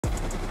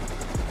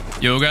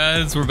Yo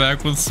guys, we're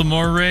back with some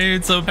more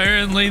raids.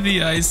 Apparently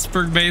the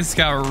iceberg base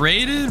got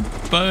raided,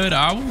 but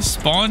I was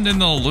spawned in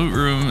the loot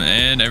room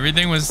and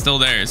everything was still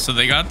there. So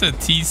they got the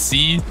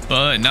TC,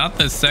 but not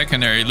the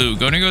secondary loot.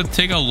 Gonna go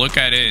take a look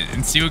at it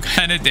and see what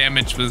kind of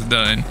damage was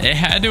done. It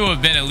had to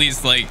have been at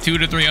least like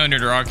 200 to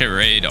 300 rocket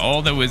raid.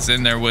 All that was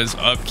in there was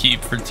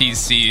upkeep for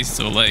TC.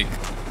 So like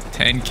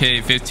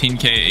 10k,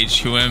 15k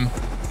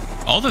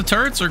HQM. All the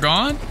turrets are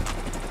gone.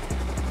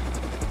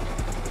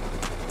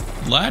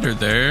 Ladder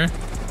there.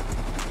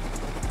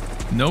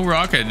 No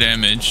rocket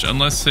damage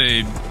unless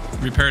they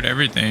repaired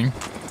everything.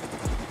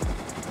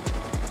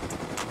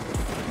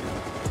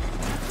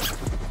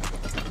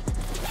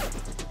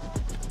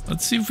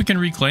 Let's see if we can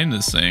reclaim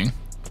this thing.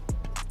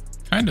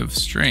 Kind of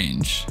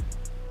strange.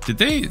 Did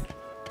they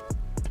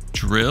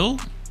drill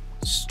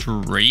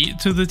straight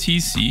to the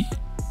TC?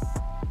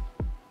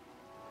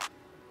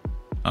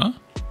 Huh?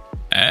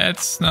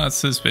 That's not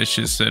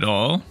suspicious at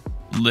all.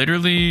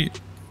 Literally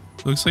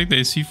looks like they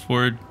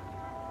C4'd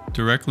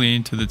directly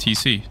into the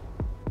TC.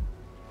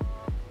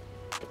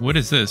 What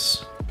is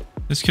this?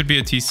 This could be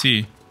a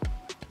TC.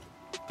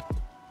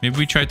 Maybe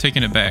we try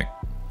taking it back.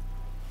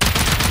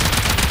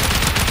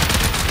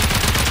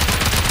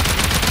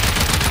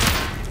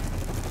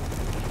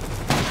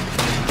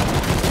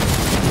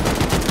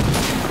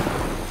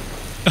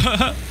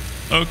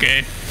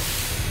 Okay.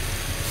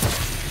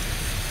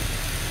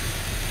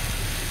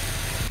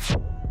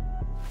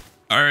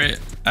 Alright,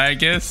 I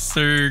guess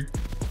they're...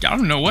 I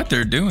don't know what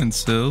they're doing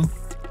still.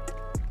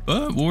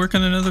 But we'll work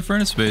on another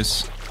furnace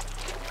base.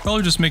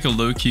 Probably just make a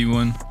low-key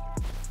one.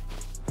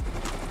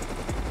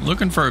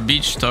 Looking for a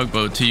beach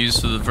tugboat to use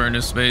for the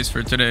furnace base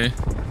for today.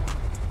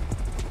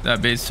 That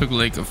base took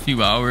like a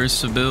few hours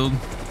to build.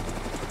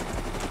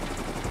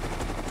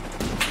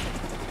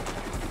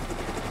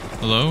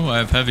 Hello, I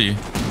have heavy.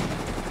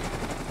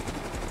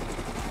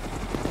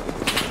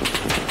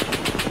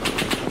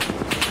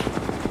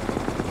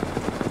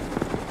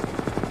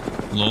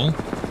 Lol.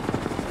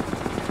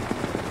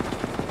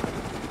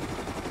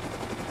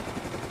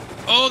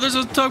 Oh, there's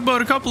a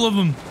tugboat, a couple of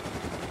them.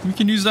 We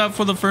can use that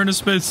for the furnace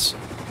base.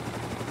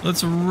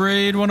 Let's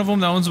raid one of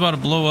them. That one's about to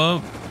blow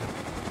up.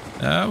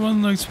 That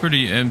one looks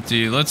pretty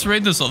empty. Let's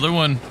raid this other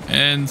one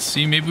and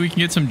see, maybe we can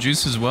get some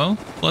juice as well.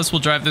 Plus,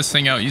 we'll drive this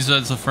thing out, use it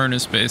as a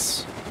furnace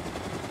base.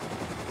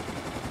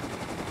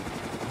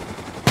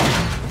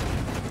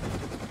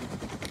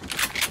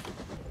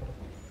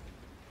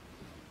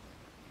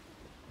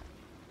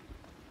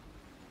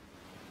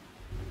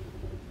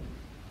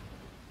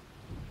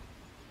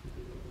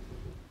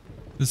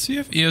 Let's see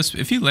if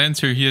if he lands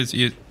here, he has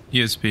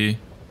ESP.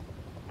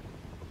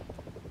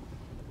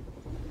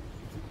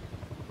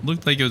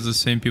 Looked like it was the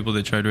same people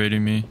that tried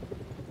raiding me.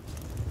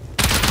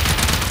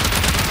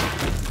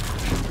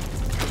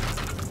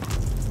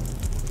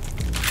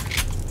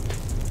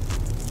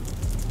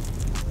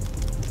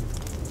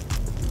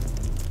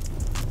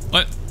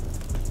 What?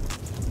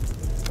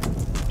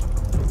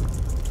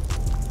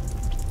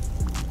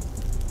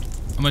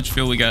 How much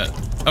fuel we got?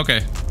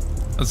 Okay,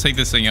 let's take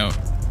this thing out.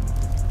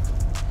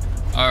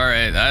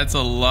 Alright, that's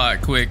a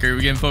lot quicker.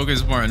 We can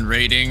focus more on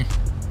raiding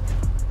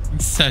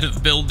instead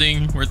of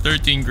building. We're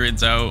 13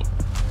 grids out.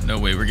 No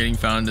way we're getting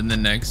found in the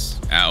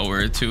next hour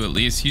or two at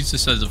least. Use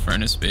this as a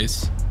furnace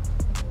base.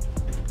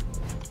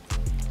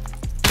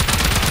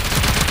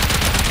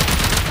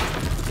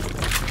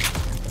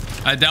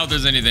 I doubt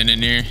there's anything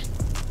in here.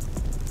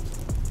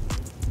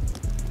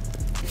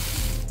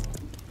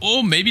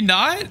 Oh, maybe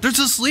not? There's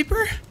a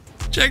sleeper?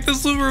 Check the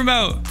sleeper room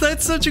out.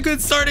 That's such a good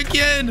start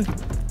again.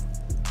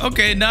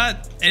 Okay,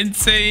 not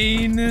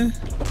insane,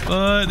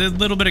 but a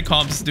little bit of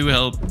comps do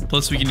help.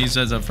 Plus, we can use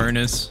it as a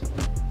furnace.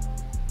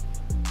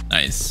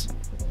 Nice.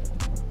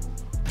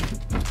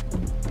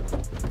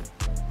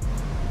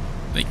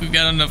 I think we've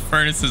got enough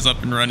furnaces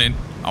up and running.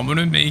 I'm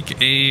gonna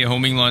make a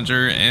homing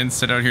launcher and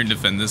sit out here and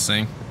defend this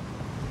thing.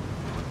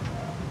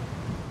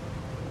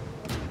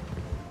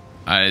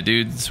 Alright,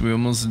 dudes, we're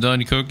almost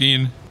done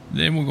cooking.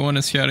 Then we'll go on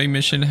a scouting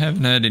mission.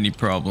 Haven't had any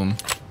problem,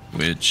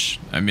 which,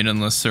 I mean,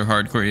 unless they're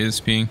hardcore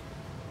ESPing.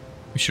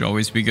 We should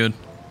always be good.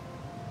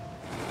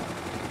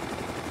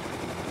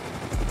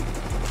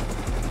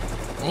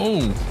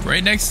 Oh,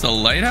 right next to the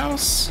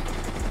lighthouse?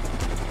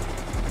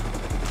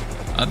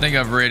 I think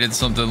I've raided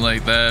something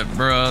like that.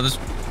 Bruh, this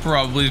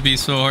probably be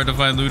so hard to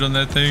find loot on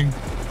that thing.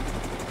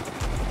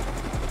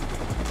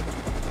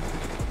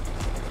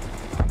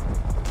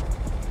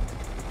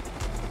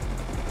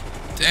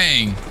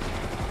 Dang.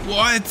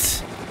 What?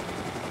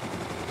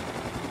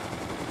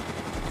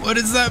 What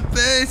is that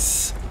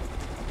base?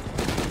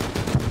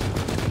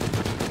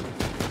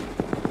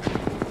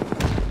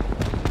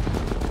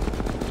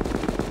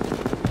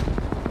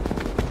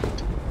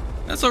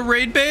 That's a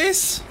raid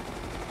base?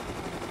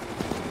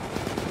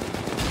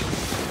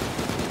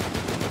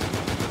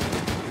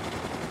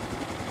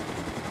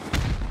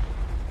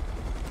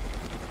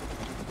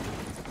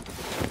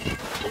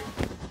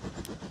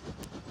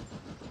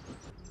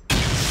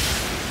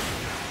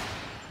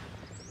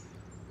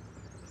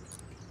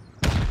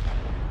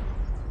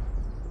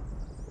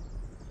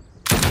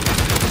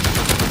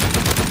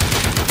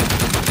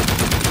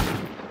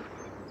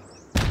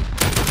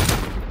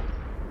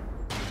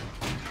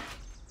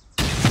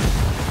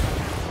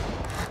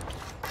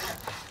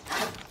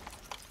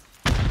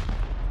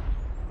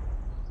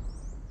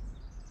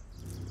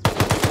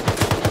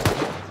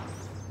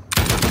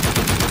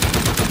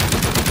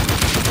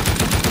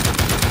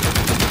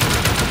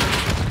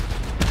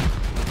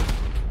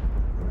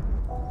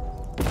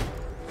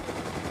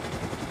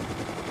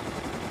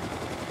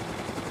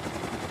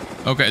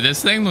 Okay,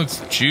 this thing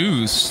looks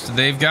juiced.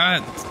 They've got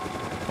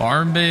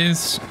farm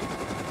base,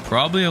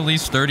 probably at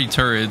least 30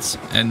 turrets,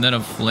 and then a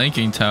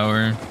flanking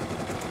tower.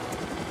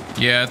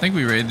 Yeah, I think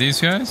we raid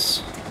these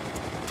guys.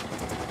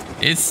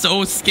 It's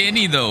so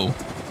skinny though.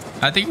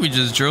 I think we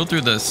just drill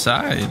through the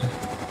side.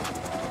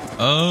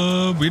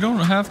 We don't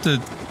have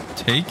to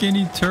take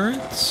any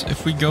turrets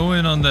if we go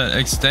in on the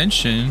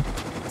extension.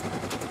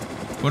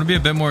 Would be a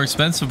bit more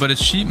expensive, but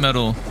it's sheet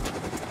metal.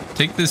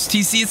 Take this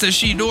TC, it's a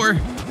sheet door.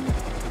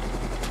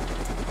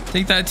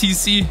 Take that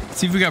TC.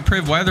 See if we got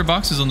priv. Why are there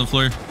boxes on the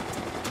floor? Is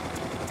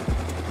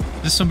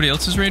this somebody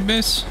else's raid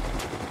base?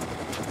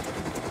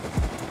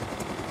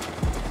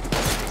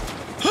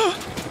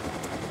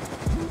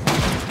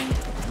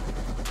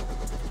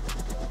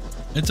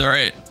 It's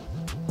alright.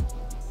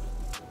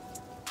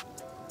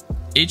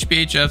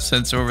 HBHF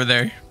sensor over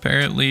there.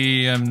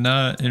 Apparently I'm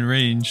not in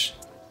range.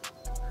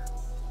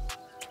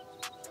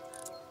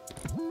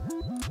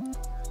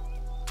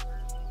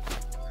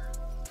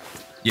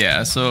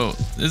 Yeah, so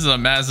this is a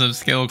massive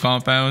scale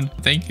compound.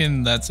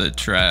 Thinking that's a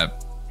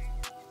trap.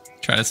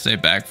 Try to stay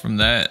back from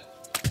that.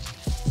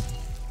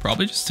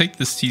 Probably just take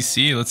this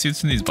TC. Let's see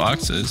what's in these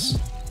boxes.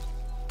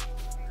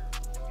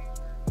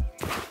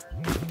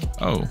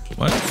 Oh,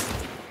 what?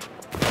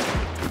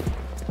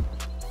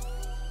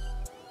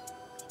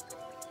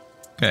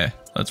 Okay,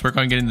 let's work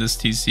on getting this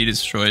TC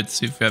destroyed.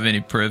 See if we have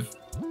any priv.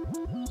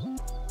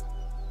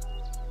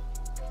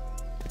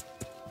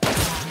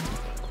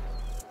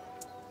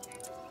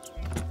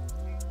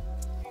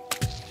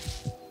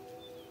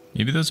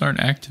 Maybe those aren't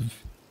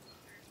active.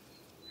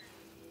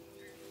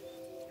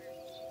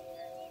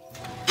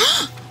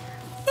 Oh,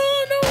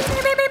 no.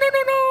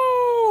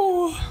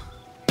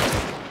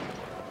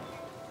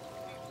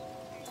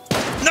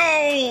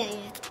 No!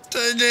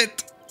 Dang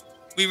it.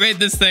 We raid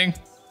this thing.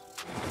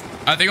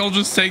 I think I'll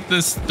just take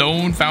the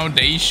stone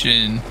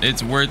foundation.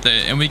 It's worth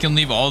it. And we can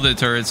leave all the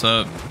turrets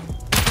up.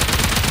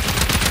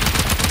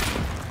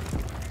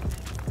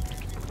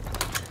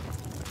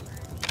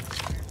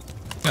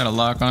 Got a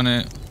lock on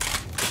it.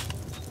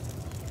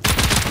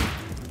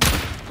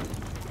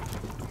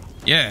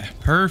 Yeah,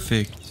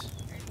 perfect.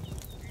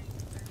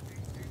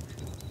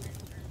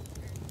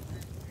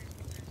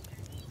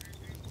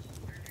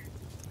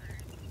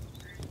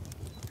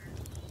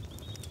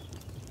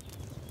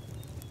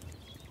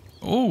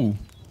 Oh,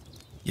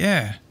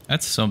 yeah,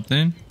 that's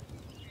something.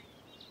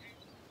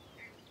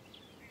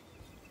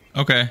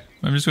 Okay,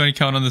 I'm just going to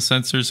count on the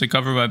sensors to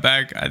cover my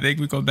back. I think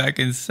we go back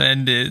and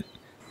send it.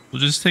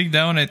 We'll just take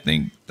down, I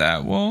think,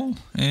 that wall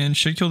and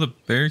should kill the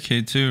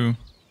barricade too.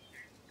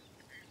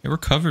 Yeah, we're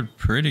covered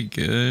pretty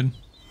good.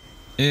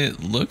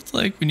 It looked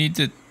like we need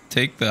to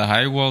take the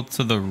high wall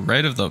to the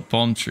right of the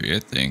palm tree, I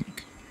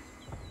think.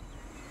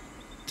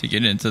 To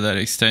get into that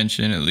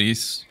extension at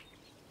least.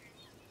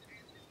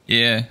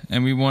 Yeah,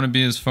 and we want to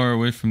be as far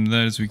away from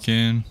that as we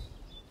can.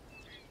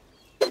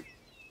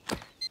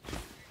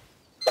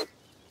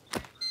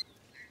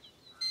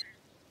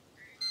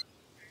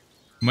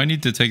 Might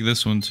need to take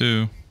this one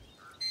too.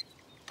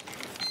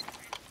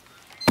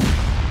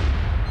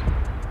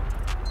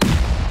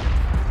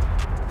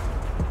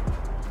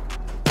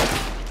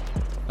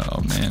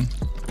 Oh man.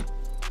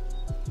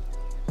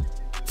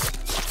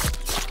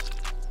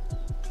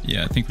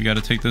 Yeah, I think we got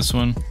to take this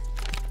one.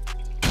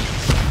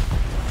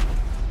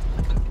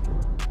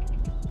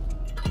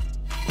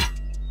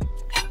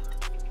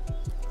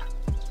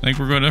 I think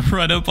we're going to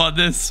run up on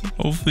this.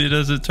 Hopefully it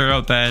doesn't turn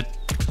out bad.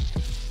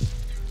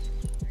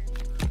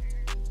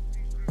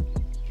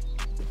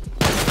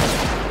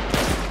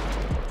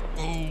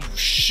 Oh,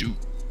 shoot.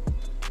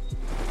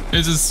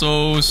 This is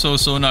so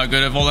not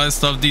good. If all that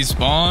stuff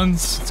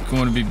despawns, it's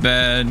going to be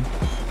bad.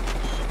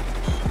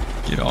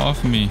 Get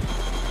off me.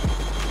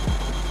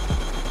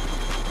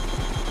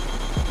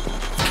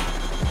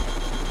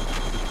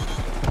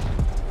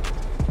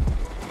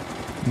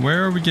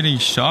 Where are we getting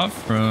shot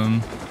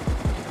from?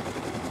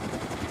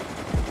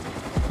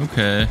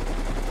 Okay.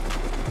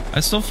 I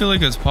still feel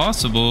like it's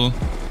possible.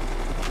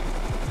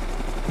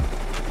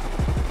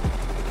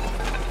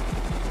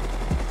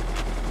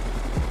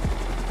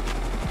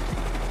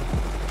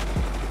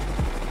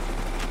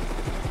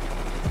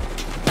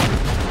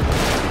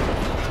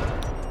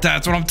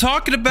 That's what I'm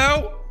talking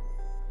about.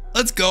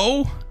 Let's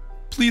go.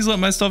 Please let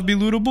my stuff be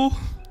lootable.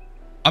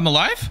 I'm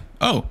alive?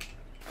 Oh.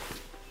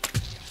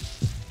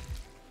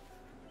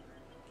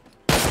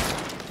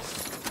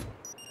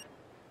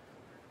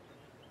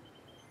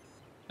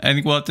 I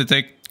think we'll have to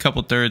take a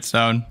couple turrets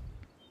down.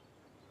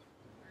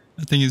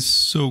 That thing is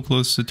so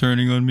close to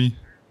turning on me.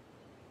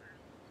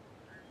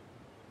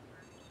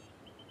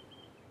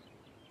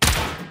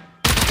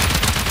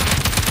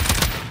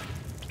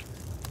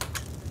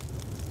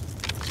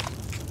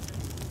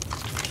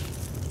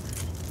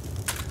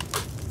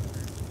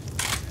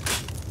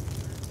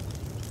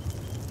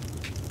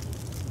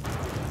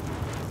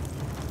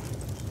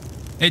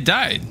 It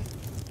died.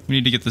 We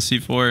need to get the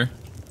C4.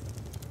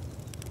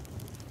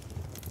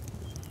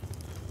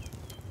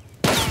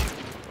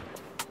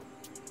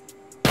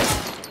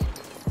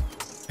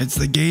 It's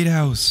the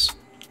gatehouse.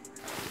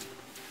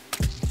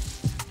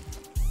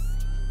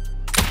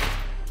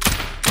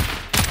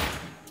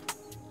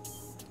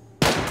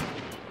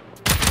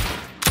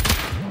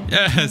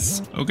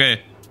 Yes.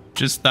 Okay.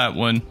 Just that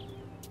one.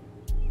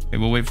 Okay,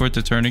 we'll wait for it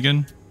to turn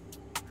again.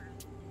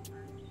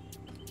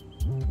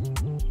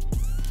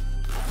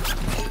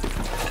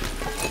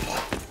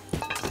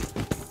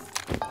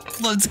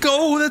 Let's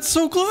go. That's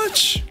so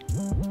clutch.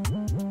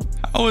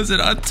 How is it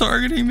not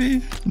targeting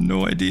me?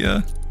 No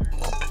idea.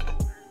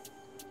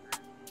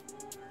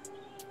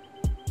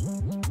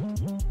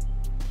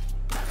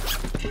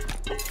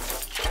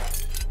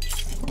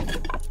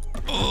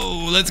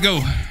 Oh, let's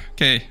go.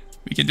 Okay,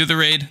 we can do the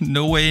raid.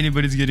 No way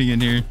anybody's getting in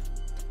here.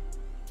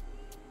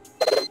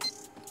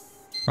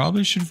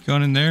 Probably should have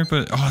gone in there,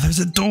 but oh, there's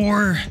a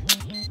door.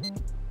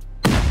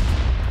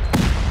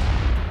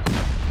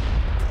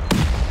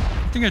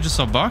 I think I just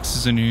saw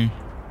boxes in here.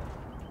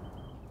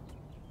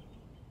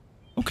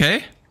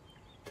 Okay.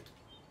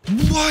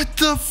 What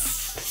the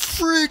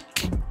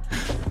frick?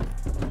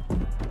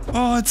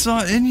 Oh, it's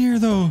not in here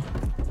though.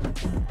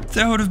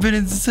 That would have been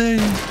insane.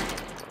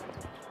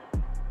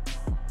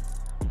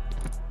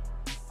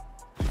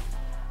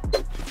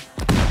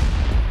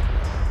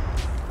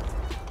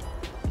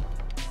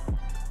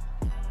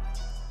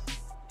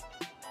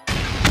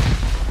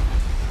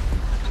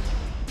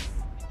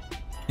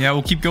 Yeah,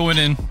 we'll keep going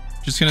in.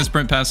 Just gonna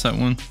sprint past that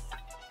one.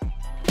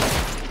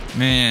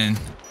 Man.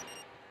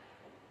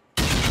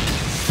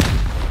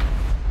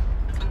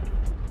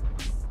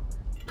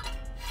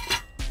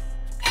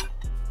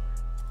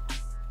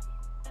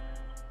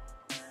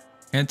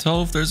 Can't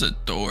tell if there's a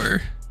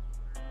door.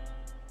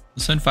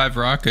 Let's send 5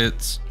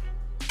 rockets.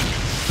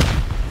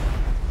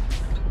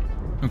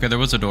 Okay, there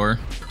was a door.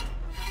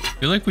 I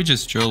feel like we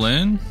just drill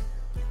in.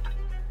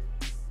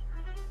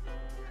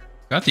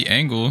 Got the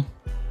angle.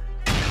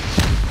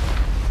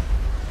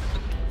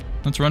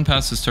 Let's run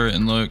past this turret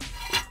and look.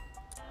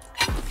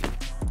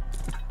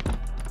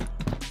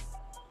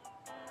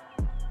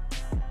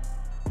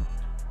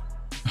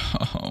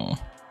 Oh,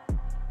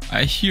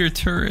 I hear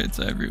turrets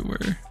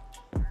everywhere.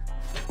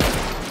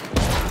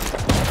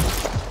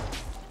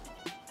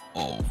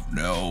 Oh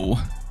no.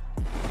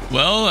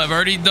 Well, I've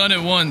already done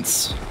it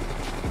once.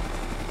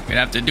 Gonna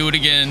have to do it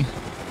again.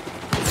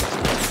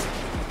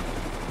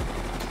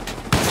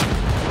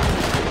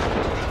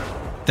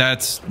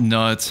 That's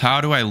nuts. How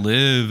do I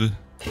live?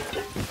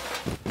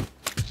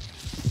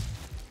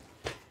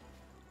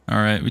 All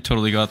right, we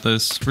totally got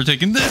this. We're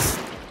taking this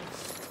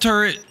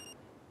turret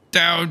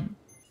down.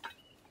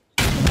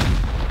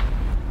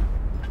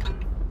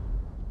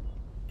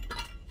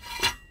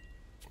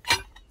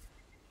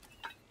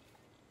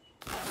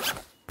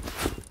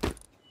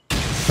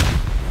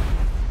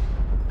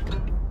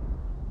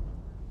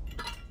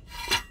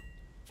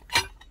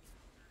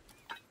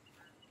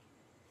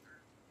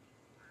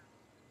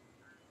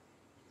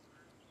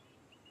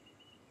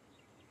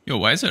 Yo,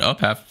 why is it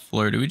up half a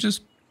floor? Do we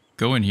just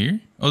go in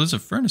here? Oh, there's a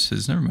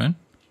furnaces. Never mind.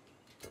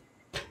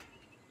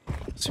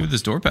 Let's see where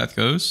this door path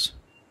goes.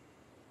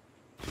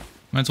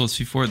 Might as well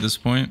C4 at this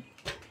point.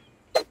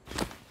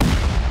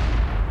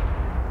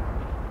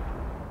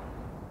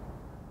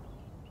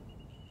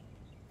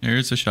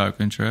 There's a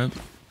shotgun trap.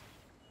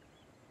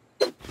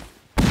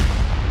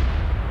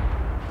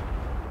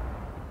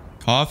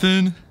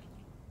 Coffin? Is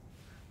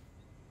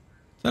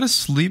that a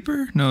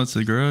sleeper? No, it's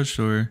a garage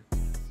door.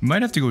 We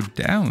might have to go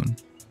down.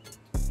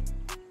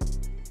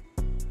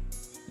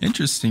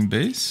 Interesting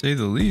base, say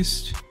the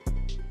least.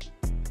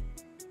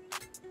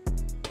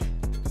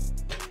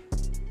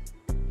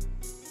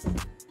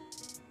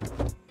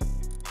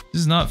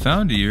 This is not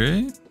foundy,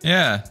 right?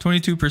 Yeah,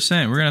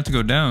 22%. We're gonna have to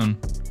go down.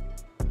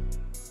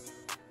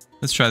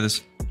 Let's try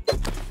this.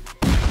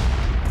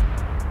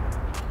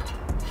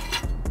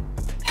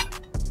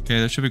 Okay,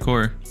 that should be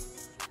core.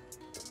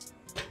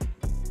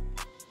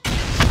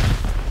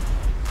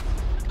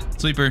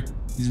 Sleeper.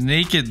 He's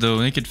naked though,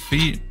 naked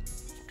feet.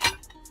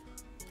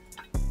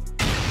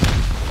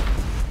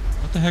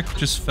 What the heck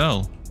just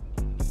fell?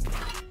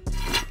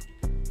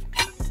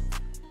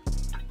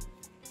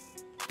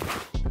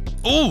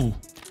 Oh!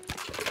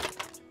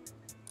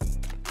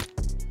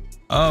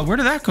 Where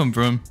did that come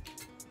from?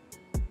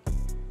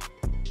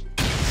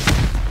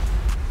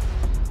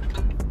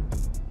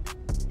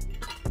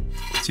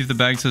 Let's see if the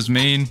bag says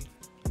main.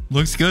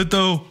 Looks good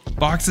though.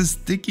 Box is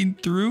sticking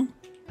through.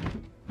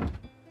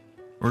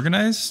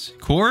 Organized?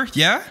 Core?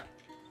 Yeah?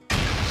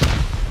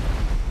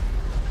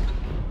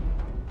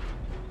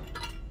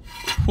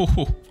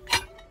 Oh.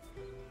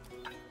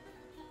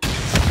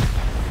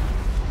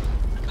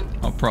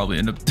 I'll probably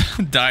end up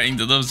dying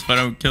to those if I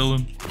don't kill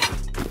him.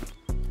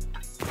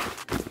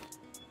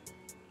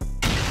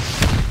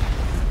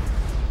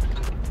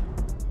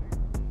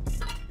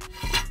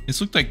 This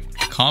looked like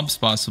comps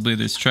possibly.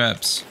 There's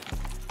traps.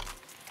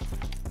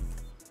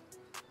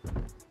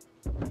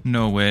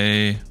 No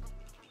way.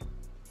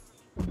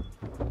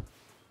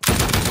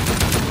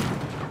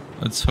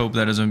 Let's hope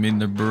that doesn't mean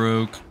they're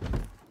broke.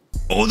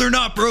 Oh, they're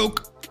not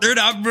broke. They're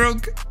not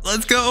broke.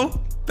 Let's go.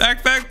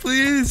 Backpack,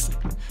 please.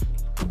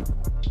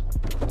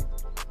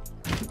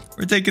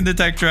 We're taking the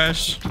tech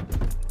trash.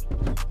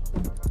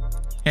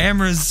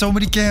 Cameras. So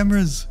many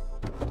cameras.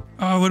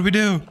 Oh, what do we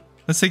do?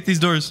 Let's take these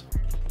doors.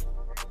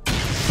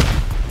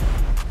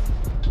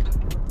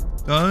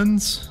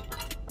 Guns.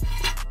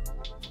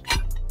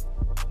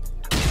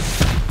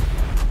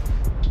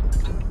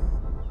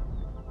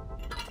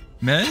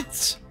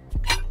 Meds.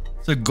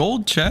 It's a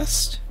gold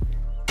chest.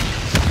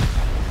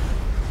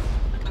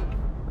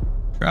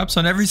 Traps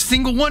on every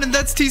single one, and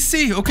that's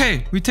TC.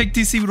 Okay, we take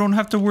TC. We don't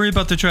have to worry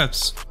about the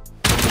traps.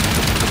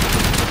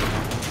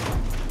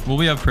 Will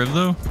we have Priv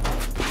though?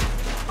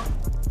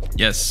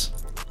 Yes.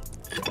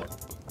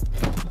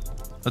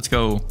 Let's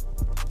go.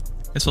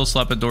 Guess I'll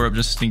slap a door up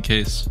just in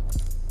case.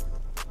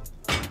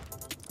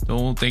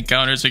 Don't think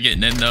counters are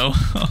getting in though.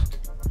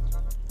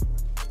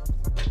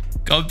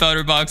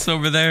 Gunpowder box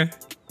over there.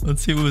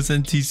 Let's see what was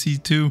in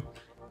TC2.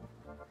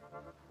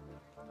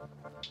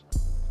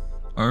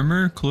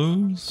 Armor,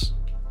 clothes.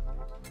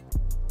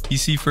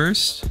 TC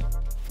first.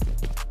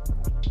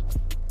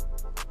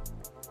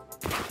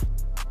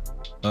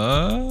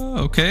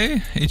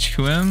 Okay.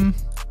 HQM.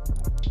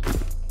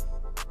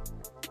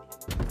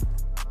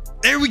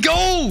 There we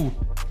go!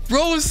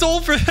 Bro,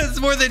 sulfur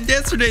has more than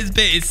yesterday's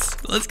base.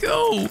 Let's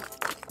go.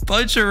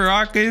 Bunch of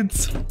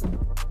rockets.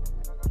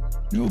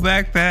 No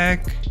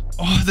backpack.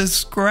 Oh, the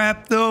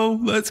scrap though.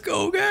 Let's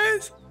go,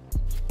 guys.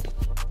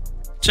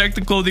 Check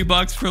the clothing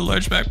box for a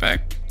large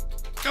backpack.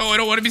 Oh, I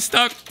don't want to be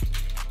stuck.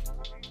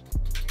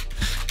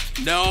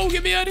 No,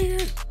 get me out of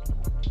here.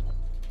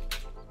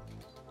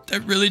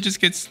 That really just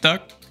gets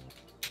stuck.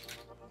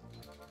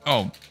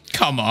 Oh,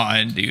 come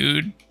on,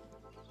 dude.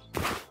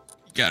 You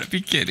gotta be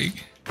kidding.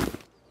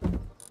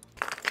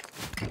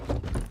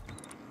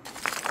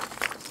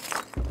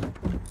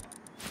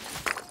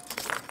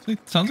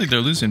 It sounds like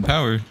they're losing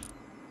power.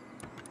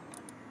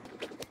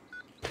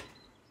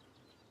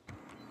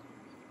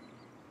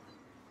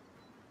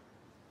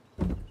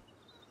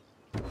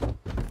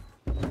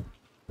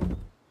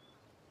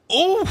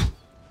 Oh!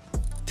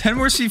 10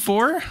 more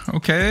C4?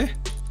 Okay.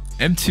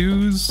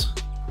 M2s.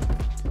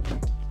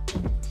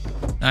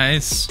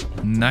 Nice.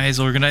 Nice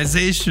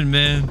organization,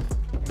 man.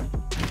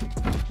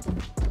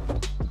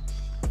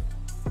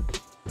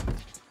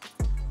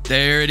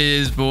 There it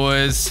is,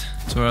 boys.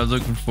 That's what I was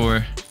looking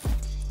for.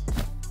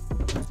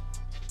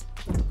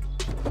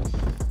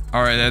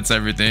 Alright, that's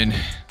everything.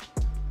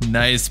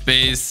 Nice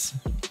base.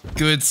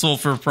 Good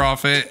sulfur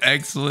profit.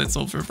 Excellent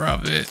sulfur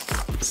profit.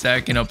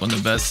 Stacking up on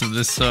the best of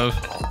this stuff.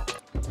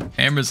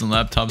 Hammers and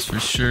laptops for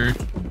sure.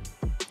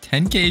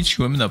 10k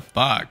HQM in the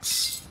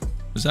box.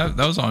 That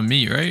was on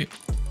me, right?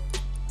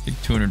 Take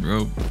 200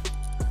 rope.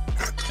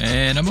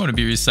 And I'm going to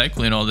be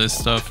recycling all this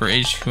stuff for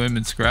HQM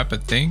and scrap, I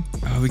think.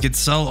 Oh, we could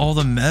sell all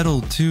the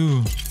metal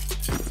too.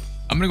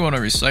 I'm going to go on a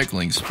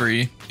recycling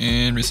spree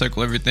and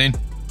recycle everything.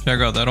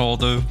 Check out that haul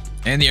though.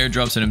 And the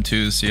airdrops in them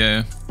too, so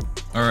yeah.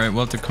 Alright,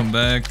 we'll have to come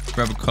back.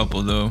 Grab a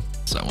couple though.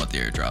 So I want the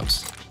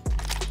airdrops.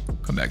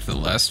 Come back to the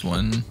last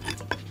one.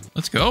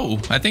 Let's go.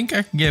 I think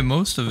I can get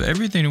most of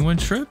everything in one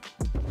trip.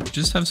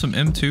 Just have some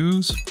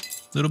M2s.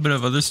 A little bit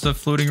of other stuff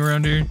floating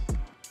around here.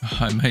 Oh,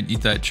 I might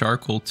need that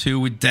charcoal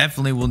too. We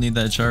definitely will need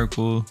that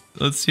charcoal.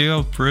 Let's see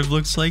how Priv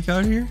looks like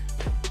out here.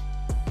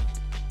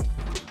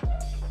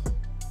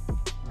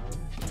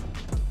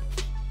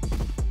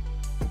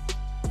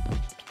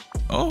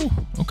 Oh,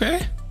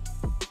 okay.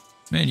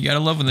 Man, you gotta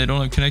love when they don't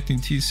have connecting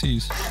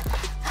TCs.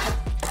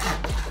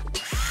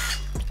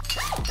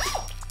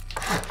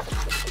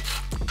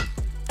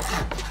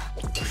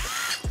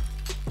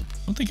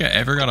 I don't think I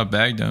ever got a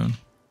bag down.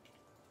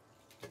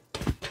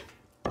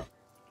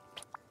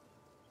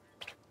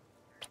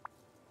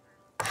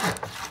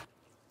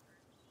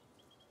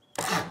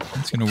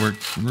 It's gonna work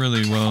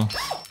really well.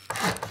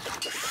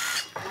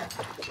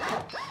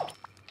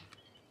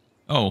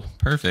 Oh,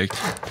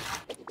 perfect.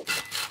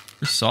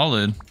 We're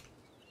solid.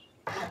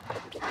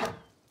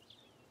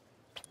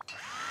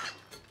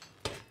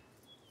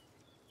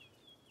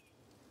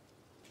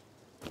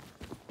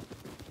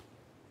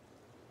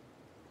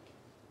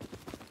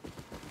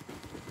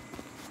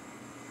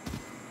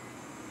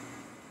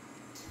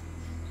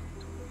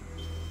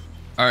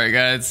 Alright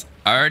guys,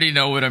 I already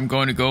know what I'm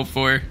going to go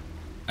for.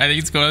 I think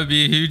it's going to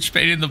be a huge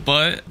pain in the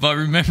butt, but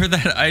remember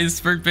that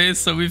iceberg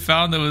base that we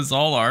found that was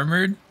all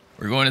armored?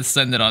 We're going to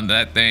send it on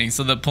that thing.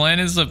 So the plan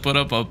is to put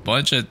up a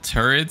bunch of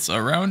turrets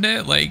around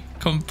it, like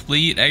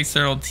complete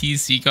external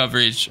TC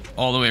coverage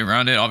all the way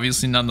around it,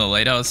 obviously not on the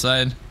lighthouse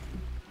side.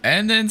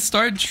 And then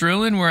start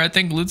drilling where I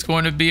think loot's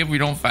going to be. If we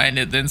don't find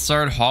it, then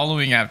start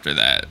hollowing after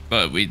that.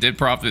 But we did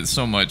profit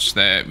so much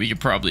that we could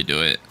probably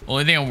do it.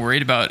 Only thing I'm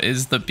worried about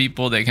is the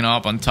people that can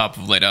hop on top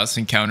of lighthouse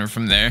and counter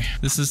from there.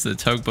 This is the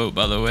tugboat,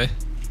 by the way.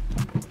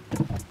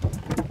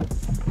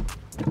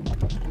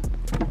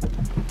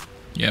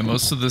 Yeah,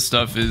 most of the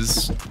stuff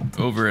is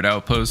over at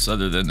outposts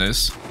other than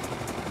this.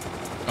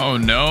 Oh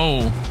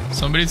no,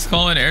 somebody's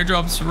calling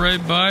airdrops right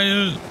by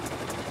it.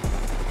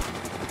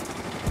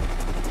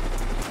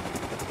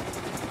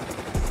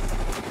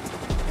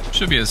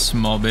 Should be a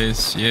small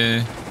base,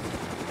 yeah.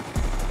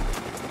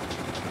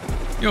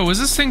 Yo, was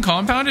this thing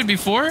compounded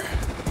before?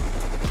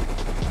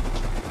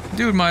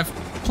 Dude, my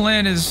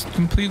plan is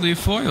completely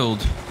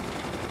foiled.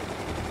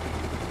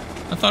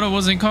 I thought it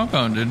wasn't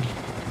compounded.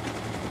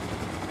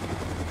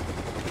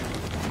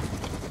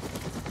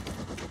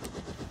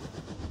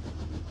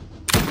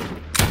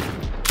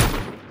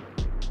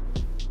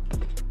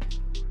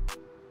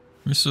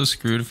 We're so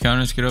screwed if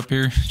counters get up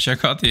here.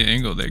 Check out the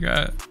angle they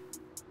got.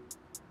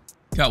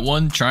 Got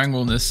one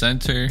triangle in the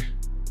center,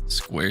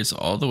 squares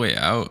all the way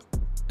out,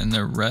 and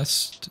the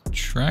rest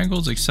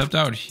triangles except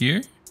out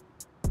here.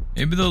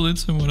 Maybe they'll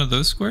loot in one of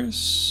those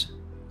squares.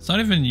 It's not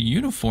even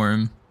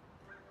uniform.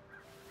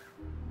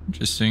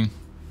 Interesting.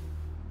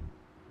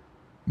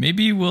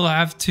 Maybe we'll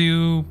have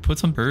to put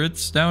some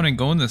birds down and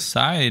go on the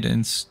side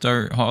and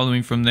start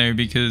hollowing from there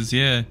because,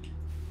 yeah, I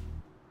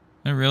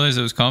didn't realize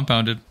it was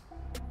compounded.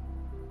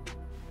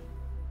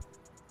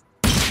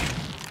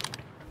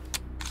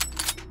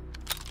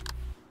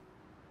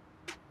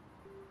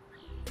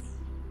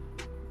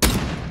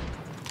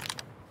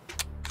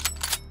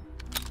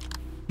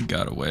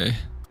 Got away.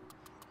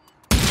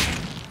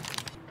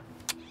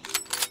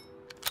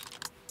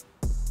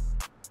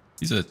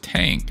 He's a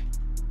tank.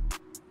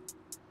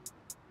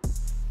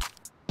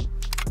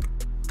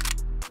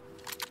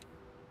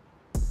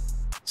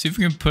 See if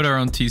we can put our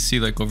own TC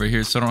like over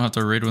here so I don't have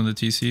to raid one of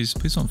the TCs.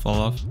 Please don't fall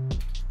off.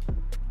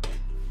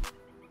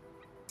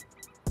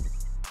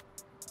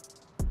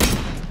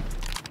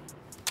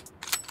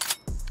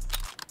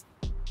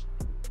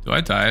 Do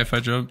I die if I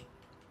jump?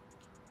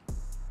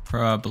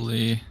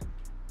 Probably.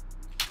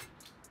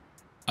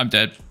 I'm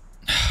dead.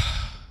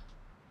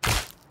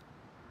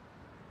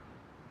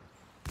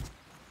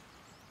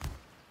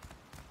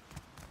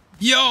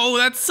 Yo,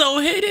 that's so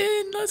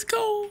hidden. Let's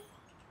go.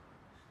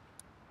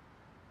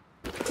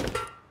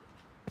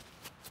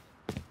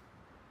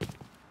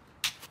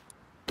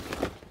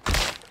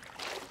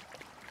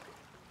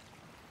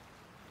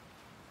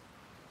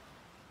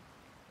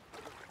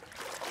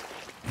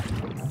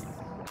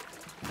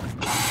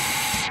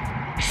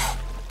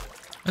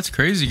 That's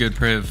crazy good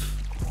priv.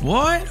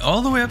 What?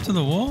 All the way up to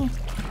the wall?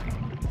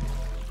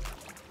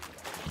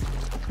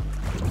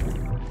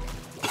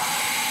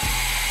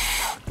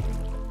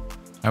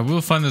 I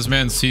will find this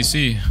man's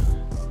CC.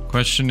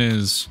 Question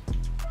is,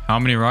 how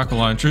many rocket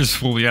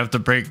launchers will we have to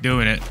break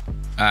doing it?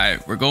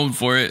 Alright, we're going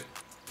for it.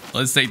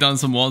 Let's take down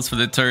some walls for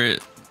the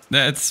turret.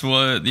 That's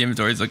what the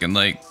inventory is looking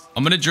like.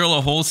 I'm gonna drill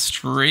a hole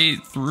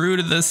straight through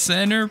to the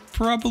center,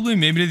 probably,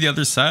 maybe to the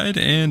other side,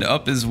 and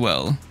up as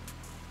well.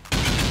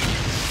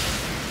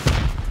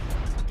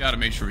 Gotta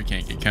make sure we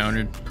can't get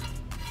countered.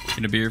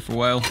 Gonna be here for a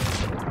while.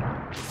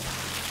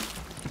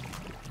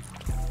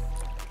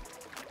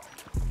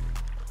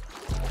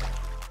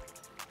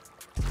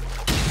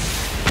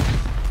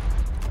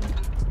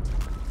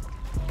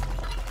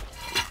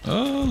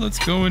 Oh, let's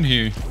go in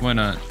here. Why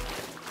not?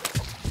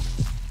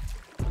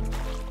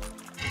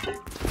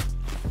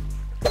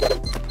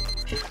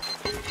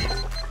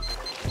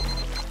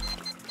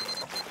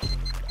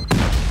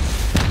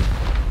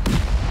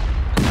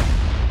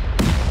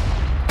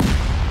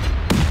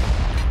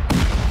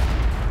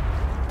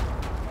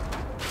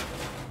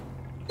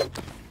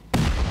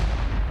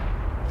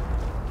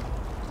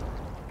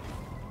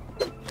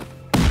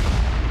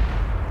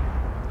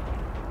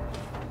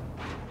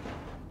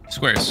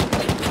 Squares.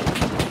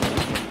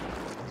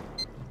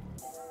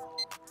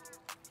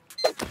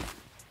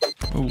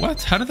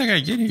 What? How did that guy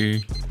get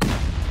here?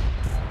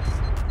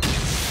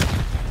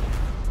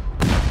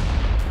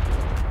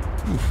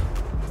 Oof.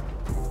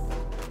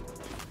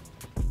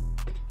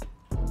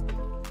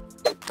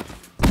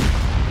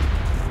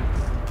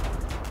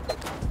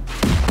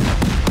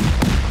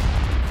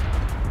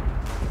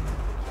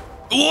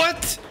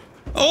 What?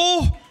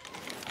 Oh!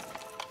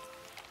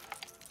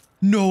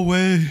 No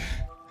way.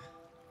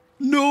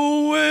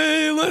 No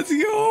way. Let's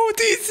go.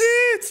 DC.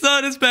 It's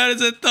not as bad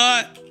as I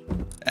thought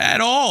at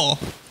all.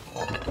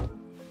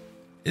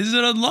 Is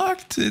it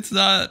unlocked? It's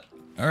not.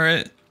 All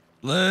right.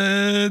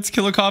 Let's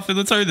kill a coffin.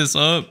 Let's hurry this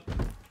up.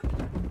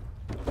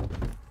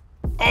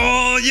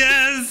 Oh,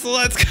 yes.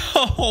 Let's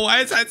go.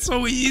 Why is that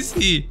so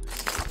easy?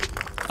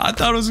 I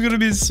thought it was going to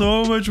be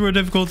so much more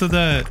difficult than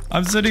that.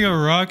 I'm sending a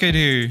rocket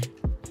here.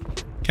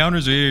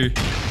 Counters are here.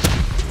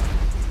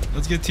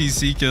 Let's get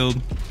TC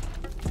killed.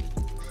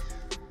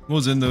 What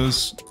was in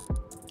those?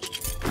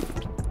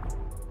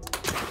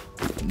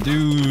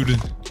 Dude.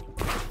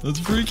 Let's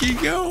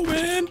freaking go,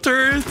 man.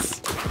 Turrets.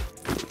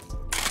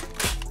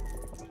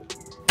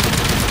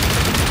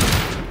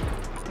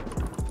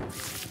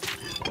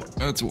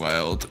 That's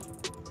wild.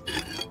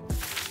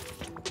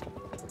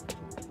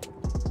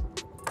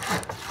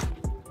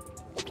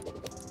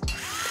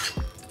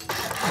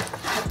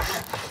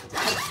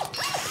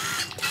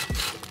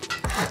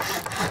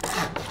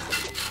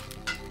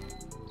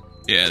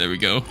 Yeah, there we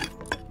go.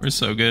 We're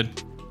so good.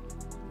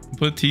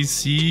 Put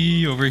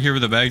TC over here where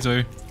the bags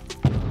are.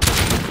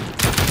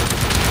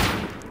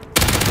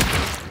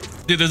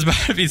 Dude, there's about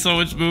to be so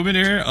much movement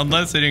here,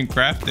 unless they didn't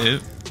craft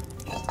it.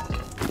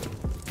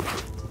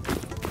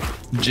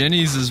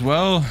 Jenny's as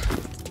well.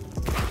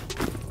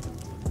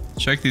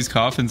 Check these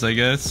coffins, I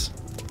guess.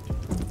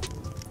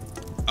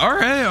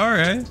 Alright,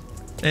 alright.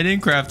 They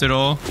didn't craft it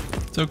all.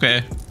 It's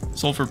okay.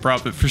 Sold for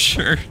profit for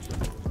sure.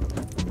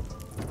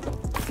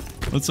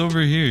 What's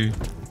over here?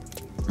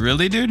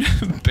 Really, dude?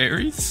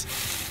 Berries?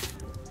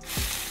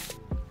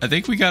 I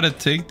think we gotta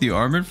take the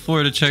armored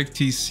floor to check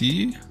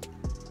TC.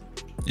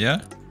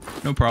 Yeah,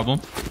 no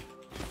problem.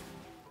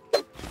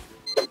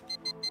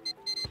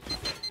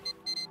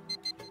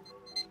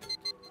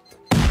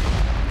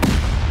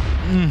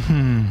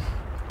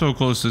 So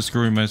close to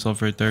screwing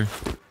myself right there.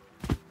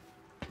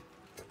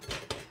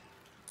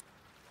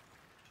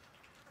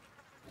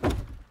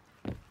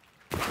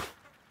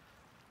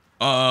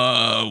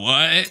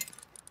 What?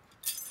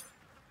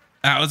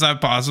 How is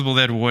that possible?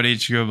 They had 1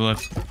 HQ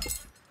left.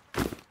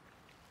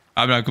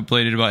 I'm not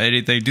complaining about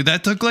anything. Dude,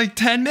 that took like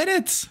 10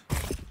 minutes.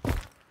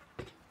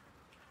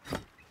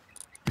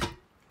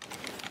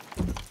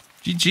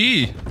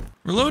 GG.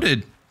 We're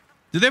loaded.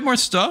 Do they have more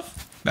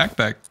stuff?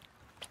 Backpack.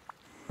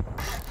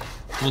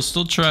 We'll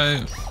still try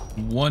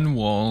one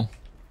wall.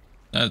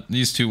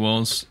 These 2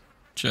 walls.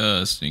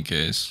 Just in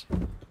case.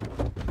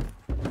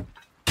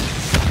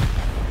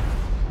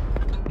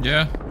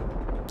 Yeah.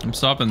 I'm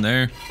stopping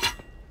there.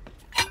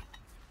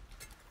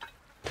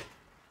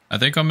 I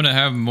think I'm gonna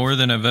have more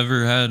than I've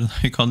ever had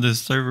like on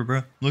this server,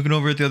 bro. Looking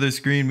over at the other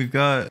screen, we've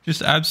got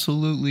just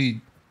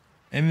absolutely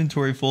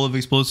inventory full of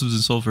explosives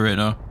and sulfur right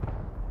now.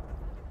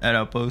 At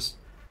Outpost.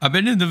 I've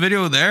been in the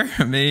video there.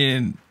 I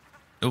mean,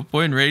 no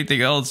point in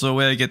anything else. No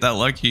way I get that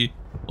lucky.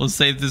 We'll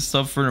save this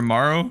stuff for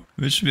tomorrow.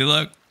 Wish me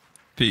luck.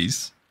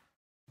 Peace.